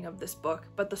the ending of this book,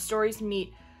 but the stories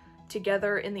meet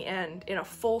together in the end in a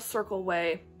full circle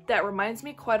way that reminds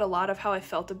me quite a lot of how I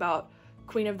felt about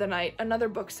Queen of the Night, another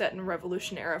book set in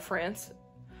Revolution era France.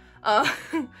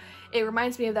 It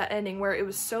reminds me of that ending where it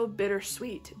was so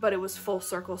bittersweet, but it was full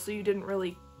circle, so you didn't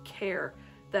really care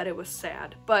that it was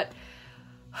sad. But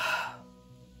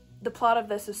the plot of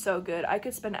this is so good. I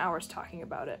could spend hours talking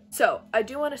about it. So I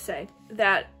do want to say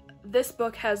that this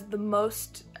book has the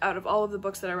most, out of all of the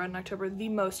books that I read in October, the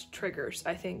most triggers,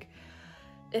 I think.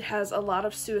 It has a lot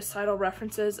of suicidal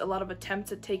references, a lot of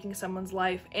attempts at taking someone's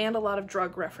life, and a lot of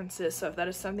drug references. So if that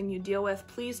is something you deal with,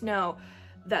 please know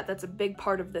that that's a big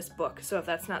part of this book. So if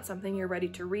that's not something you're ready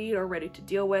to read or ready to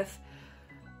deal with,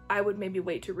 I would maybe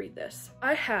wait to read this.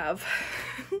 I have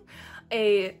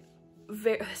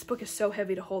this book is so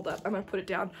heavy to hold up. I'm gonna put it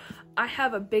down. I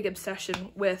have a big obsession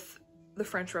with the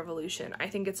French Revolution. I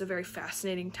think it's a very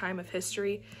fascinating time of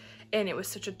history, and it was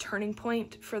such a turning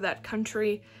point for that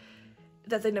country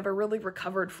that they never really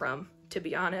recovered from, to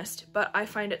be honest. But I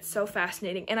find it so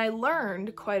fascinating, and I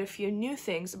learned quite a few new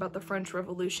things about the French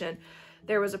Revolution.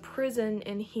 There was a prison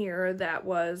in here that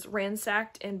was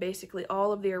ransacked, and basically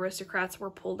all of the aristocrats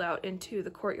were pulled out into the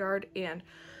courtyard and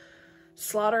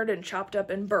slaughtered and chopped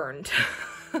up and burned.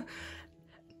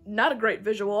 Not a great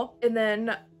visual. And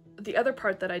then the other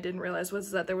part that I didn't realize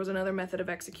was that there was another method of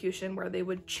execution where they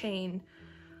would chain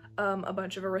a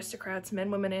bunch of aristocrats,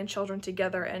 men, women, and children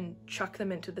together and chuck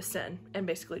them into the Seine and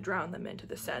basically drown them into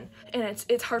the Seine. And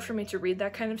it's hard for me to read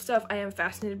that kind of stuff. I am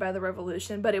fascinated by the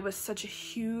revolution, but it was such a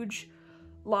huge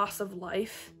loss of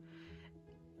life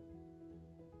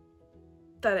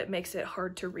that it makes it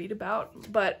hard to read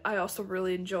about. But I also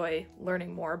really enjoy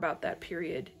learning more about that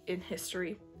period in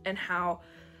history and how,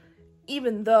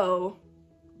 even though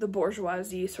the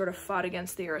bourgeoisie sort of fought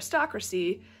against the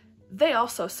aristocracy, they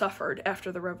also suffered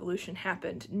after the revolution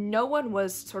happened. No one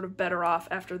was sort of better off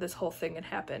after this whole thing had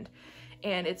happened.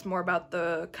 And it's more about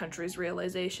the country's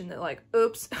realization that, like,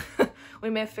 oops, we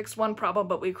may have fixed one problem,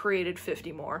 but we created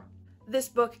 50 more. This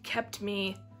book kept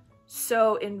me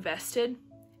so invested.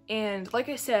 And like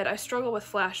I said, I struggle with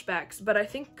flashbacks, but I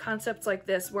think concepts like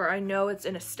this, where I know it's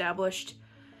an established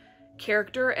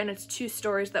character and it's two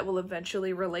stories that will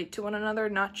eventually relate to one another,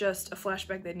 not just a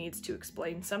flashback that needs to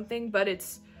explain something, but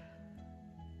it's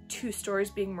two stories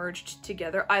being merged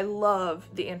together. I love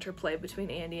the interplay between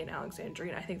Andy and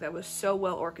Alexandrine. I think that was so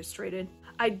well orchestrated.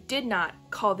 I did not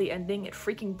call the ending. It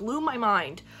freaking blew my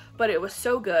mind, but it was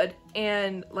so good.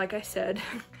 And like I said,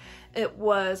 it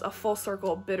was a full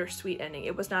circle bittersweet ending.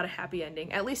 It was not a happy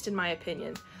ending, at least in my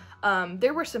opinion.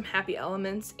 There were some happy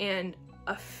elements, and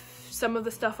some of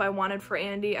the stuff I wanted for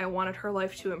Andy, I wanted her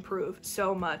life to improve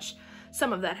so much.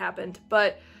 Some of that happened,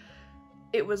 but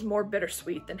it was more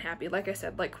bittersweet than happy. Like I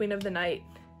said, like Queen of the Night,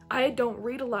 I don't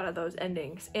read a lot of those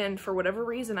endings, and for whatever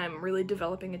reason, I'm really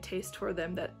developing a taste for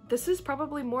them, that this is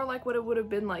probably more like what it would have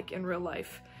been like in real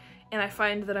life. And I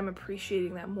find that I'm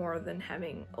appreciating that more than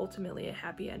having ultimately a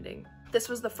happy ending. This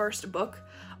was the first book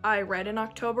I read in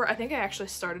October. I think I actually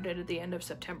started it at the end of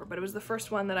September, but it was the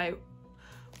first one that I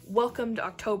welcomed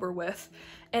October with,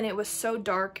 and it was so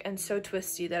dark and so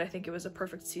twisty that I think it was a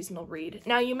perfect seasonal read.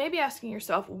 Now, you may be asking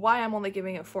yourself why I'm only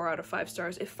giving it 4 out of 5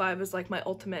 stars if 5 is like my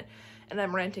ultimate and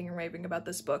I'm ranting and raving about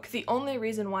this book. The only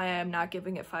reason why I am not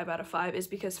giving it 5 out of 5 is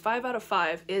because 5 out of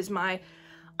 5 is my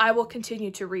I will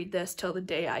continue to read this till the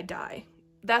day I die.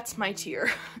 That's my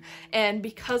tier. And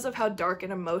because of how dark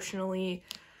and emotionally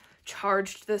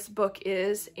charged this book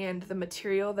is and the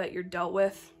material that you're dealt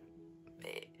with,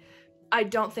 I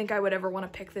don't think I would ever want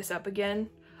to pick this up again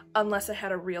unless I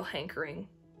had a real hankering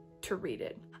to read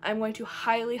it. I'm going to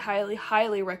highly, highly,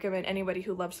 highly recommend anybody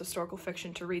who loves historical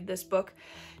fiction to read this book.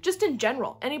 Just in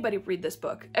general, anybody read this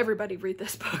book. Everybody read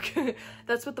this book.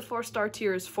 That's what the 4-star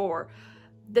tier is for.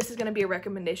 This is going to be a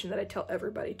recommendation that I tell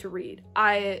everybody to read.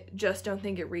 I just don't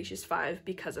think it reaches 5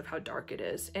 because of how dark it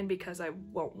is and because I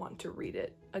won't want to read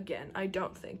it again. I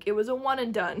don't think. It was a one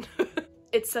and done.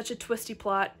 It's such a twisty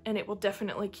plot and it will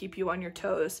definitely keep you on your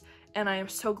toes. And I am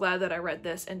so glad that I read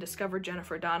this and discovered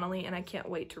Jennifer Donnelly, and I can't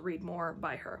wait to read more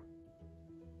by her.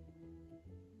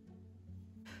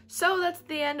 So that's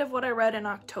the end of what I read in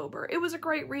October. It was a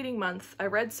great reading month. I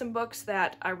read some books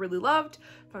that I really loved,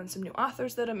 found some new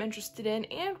authors that I'm interested in,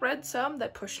 and read some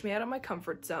that pushed me out of my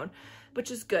comfort zone,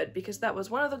 which is good because that was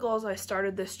one of the goals I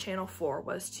started this channel for,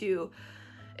 was to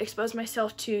expose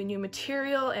myself to new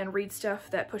material and read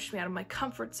stuff that pushed me out of my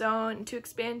comfort zone and to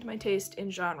expand my taste in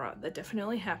genre. That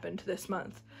definitely happened this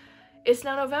month. It's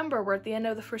now November. We're at the end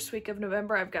of the first week of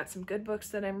November. I've got some good books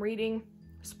that I'm reading.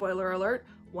 Spoiler alert,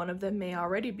 one of them may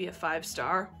already be a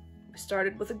 5-star. I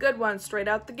started with a good one straight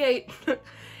out the gate.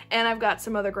 And I've got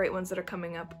some other great ones that are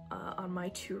coming up on my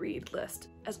to-read list.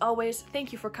 As always,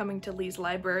 thank you for coming to Leigh's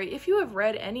Library. If you have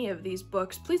read any of these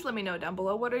books, please let me know down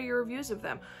below. What are your reviews of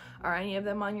them? Are any of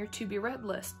them on your to-be-read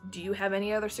list? Do you have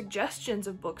any other suggestions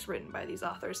of books written by these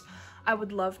authors? I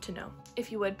would love to know.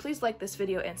 If you would, please like this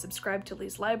video and subscribe to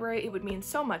Leigh's Library. It would mean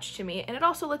so much to me, and it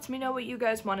also lets me know what you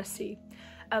guys want to see.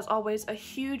 As always, a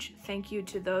huge thank you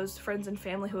to those friends and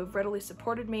family who have readily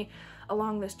supported me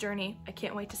along this journey. I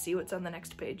can't wait to see what's on the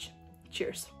next page.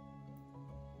 Cheers.